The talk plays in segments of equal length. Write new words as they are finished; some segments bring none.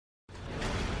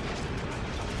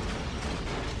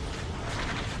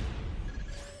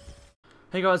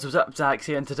Hey guys, what's up? Alex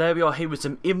here, and today we are here with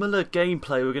some Imola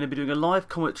gameplay. We're going to be doing a live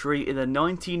commentary in the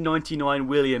 1999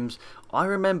 Williams. I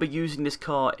remember using this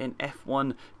car in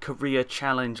F1 Career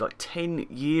Challenge like 10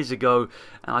 years ago,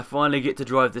 and I finally get to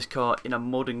drive this car in a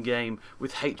modern game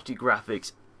with HD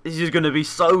graphics. This is going to be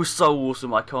so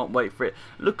awesome. I can't wait for it.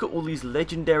 Look at all these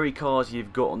legendary cars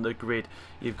you've got on the grid.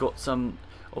 You've got some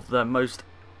of the most,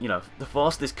 the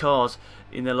fastest cars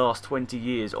in the last 20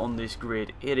 years on this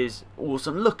grid. It is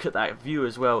awesome. Look at that view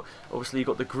as well. Obviously you've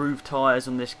got the groove tyres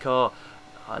on this car.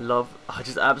 I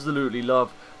just absolutely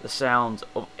love the sound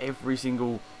of every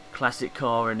single classic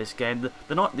car in this game.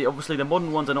 Obviously the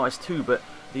modern ones are nice too, but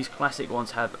these classic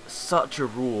ones have such a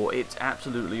roar. It's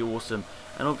absolutely awesome.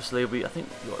 And obviously I think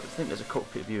there's a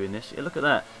cockpit view in this. Yeah, look at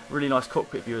that. Really nice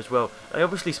cockpit view as well. They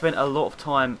obviously spent a lot of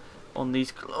time on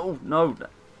these. Oh no.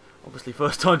 Obviously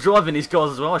first time driving these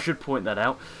cars as well, I should point that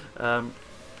out. They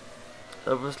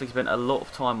obviously spent a lot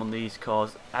of time on these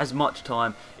cars, as much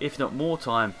time, if not more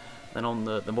time, than on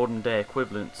the modern day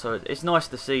equivalent. So it's nice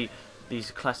to see these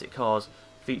classic cars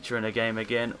feature in a game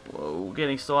again. Whoa,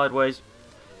 getting sideways.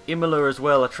 Imola as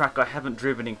well, a track I haven't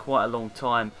driven in quite a long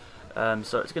time.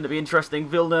 So it's going to be interesting.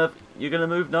 Villeneuve, you're going to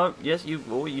move? No? Yes,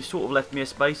 you sort of left me a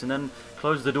space and then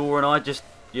closed the door, and I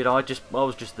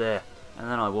was just there, and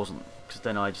then I wasn't. Because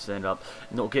then I just ended up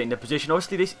not getting the position.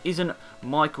 Obviously this isn't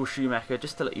Michael Schumacher,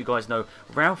 just to let you guys know.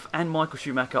 Ralph and Michael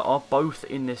Schumacher are both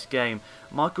in this game.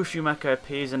 Michael Schumacher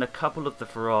appears in a couple of the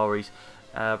Ferraris.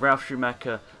 Ralph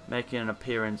Schumacher making an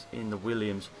appearance in the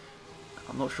Williams.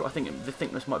 I'm not sure, I think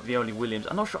this might be the only Williams.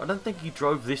 I'm not sure, I don't think he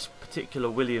drove this particular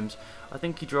Williams. I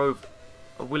think he drove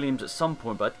a Williams at some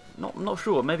point, but I'm not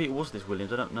sure. Maybe it was this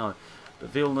Williams, I don't know. But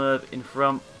Villeneuve in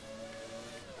front.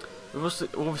 We've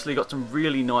obviously got some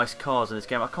really nice cars in this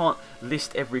game. I can't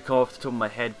list every car off the top of my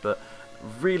head, but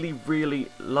really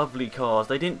lovely cars.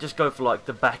 They didn't just go for like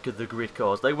the back of the grid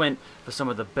cars. They went for some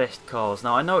of the best cars.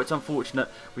 Now I know it's unfortunate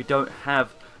we don't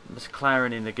have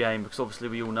McLaren in the game, because obviously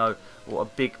we all know what a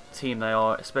big team they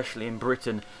are, especially in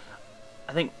Britain.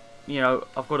 I think,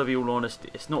 I've got to be all honest,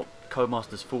 it's not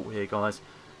Codemaster's fault here, guys.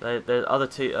 Other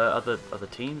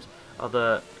teams,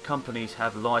 other companies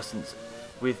have license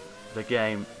with the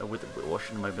game, I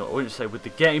wouldn't say with the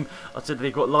game, I said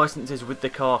they've got licenses with the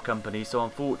car company, so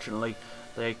unfortunately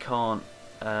they can't,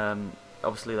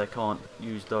 obviously they can't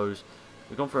use those.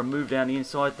 We've gone for a move down the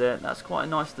inside there. That's quite a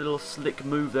nice little slick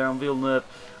move there on Villeneuve.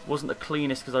 Wasn't the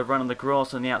cleanest because I ran on the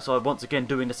grass on the outside, once again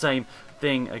doing the same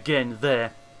thing again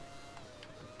there.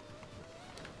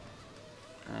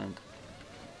 And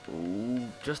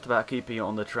just about keeping it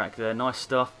on the track there. Nice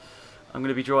stuff. I'm going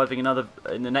to be driving another,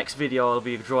 in the next video I'll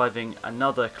be driving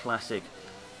another classic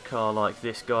car like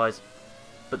this, guys.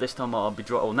 But this time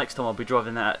next time I'll be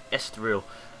driving that at Estoril.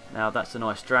 Now that's a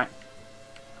nice track.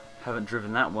 Haven't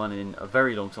driven that one in a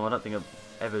very long time. I don't think I've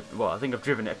ever, I think I've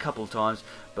driven it a couple of times,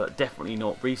 but definitely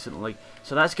not recently.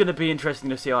 So that's going to be interesting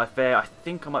to see how I fare. I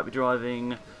think I might be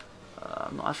driving,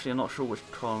 I'm not sure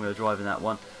which car I'm going to drive in that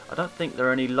one. I don't think there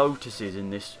are any Lotuses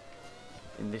in this,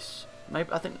 maybe,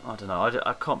 I don't know,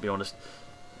 I can't be honest.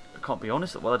 Well,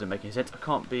 that didn't make any sense. I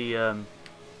can't be, what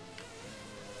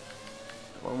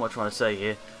am I trying to say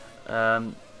here?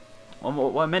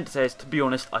 What I meant to say is, to be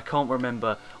honest, I can't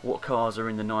remember what cars are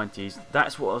in the 90s.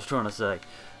 That's what I was trying to say.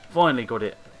 Finally got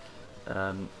it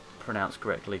pronounced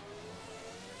correctly.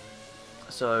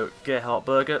 So, Gerhard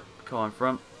Berger, car in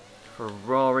front.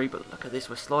 Ferrari, but look at this,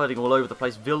 we're sliding all over the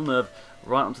place. Villeneuve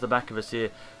right onto the back of us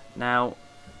here. Now,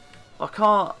 our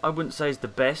car, I wouldn't say is the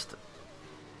best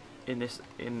in this.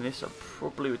 I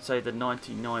probably would say the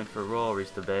 99 Ferrari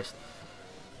is the best.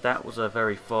 That was a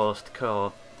very fast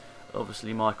car.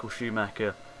 Obviously Michael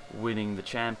Schumacher winning the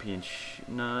championship.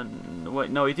 No,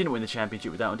 he didn't win the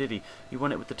championship with that one, did he? He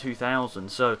won it with the 2000.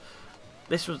 So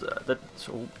this was a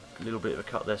little bit of a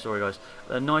cut there, sorry guys.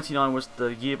 99 was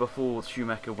the year before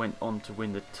Schumacher went on to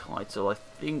win the title. I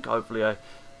think, hopefully I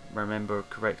remember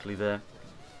correctly there.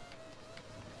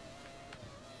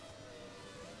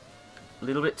 A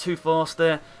little bit too fast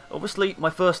there. Obviously my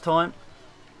first time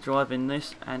driving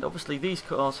this, and obviously these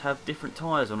cars have different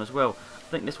tyres on as well.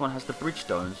 I think this one has the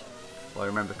Bridgestones, if I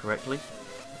remember correctly.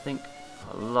 I think,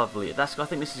 lovely. I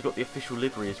think this has got the official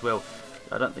livery as well.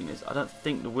 I don't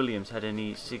think the Williams had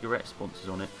any cigarette sponsors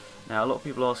on it. Now a lot of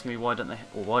people are asking me why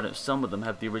don't some of them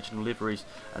have the original liveries,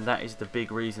 and that is the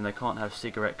big reason. They can't have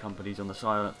cigarette companies on the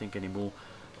side, I don't think, anymore,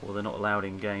 or they're not allowed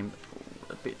in game.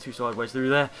 A bit too sideways through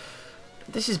there.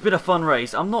 This has been a fun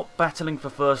race. I'm not battling for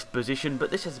first position,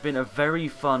 but this has been a very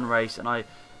fun race, and I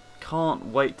can't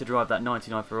wait to drive that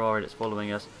 99 Ferrari that's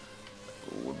following us.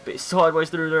 a bit sideways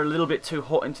through there, a little bit too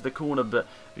hot into the corner, but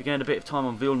we gained a bit of time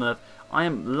on Villeneuve. I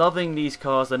am loving these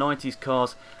cars, the 90s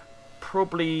cars.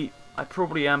 I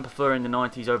probably am preferring the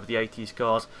 90s over the 80s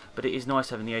cars, but it is nice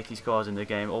having the 80s cars in the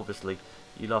game. Obviously,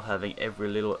 you love having every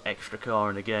little extra car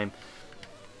in the game.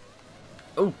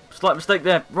 Oh, slight mistake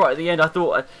there, right at the end. I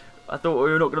thought we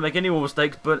were not going to make any more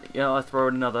mistakes, but yeah, I throw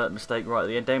in another mistake right at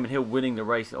the end. Damon Hill winning the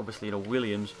race, obviously in a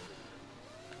Williams.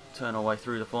 Turn our way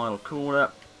through the final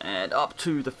corner and up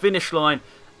to the finish line,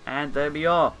 and there we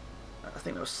are. I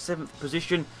think that was 7th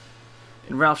position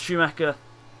in Ralf Schumacher's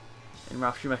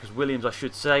Williams, I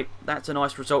should say. That's a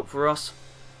nice result for us,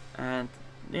 and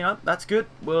you know, that's good.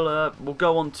 We'll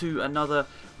go on to another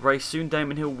race soon.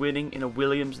 Damon Hill winning in a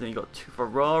Williams. Then you got 2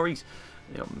 Ferraris.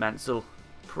 You got Mansell,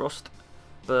 Prost,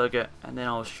 Berger, and then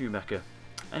our Schumacher.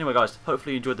 Anyway, guys,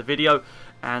 hopefully you enjoyed the video,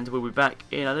 and we'll be back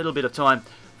in a little bit of time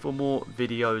for more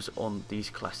videos on these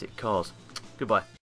classic cars. Goodbye.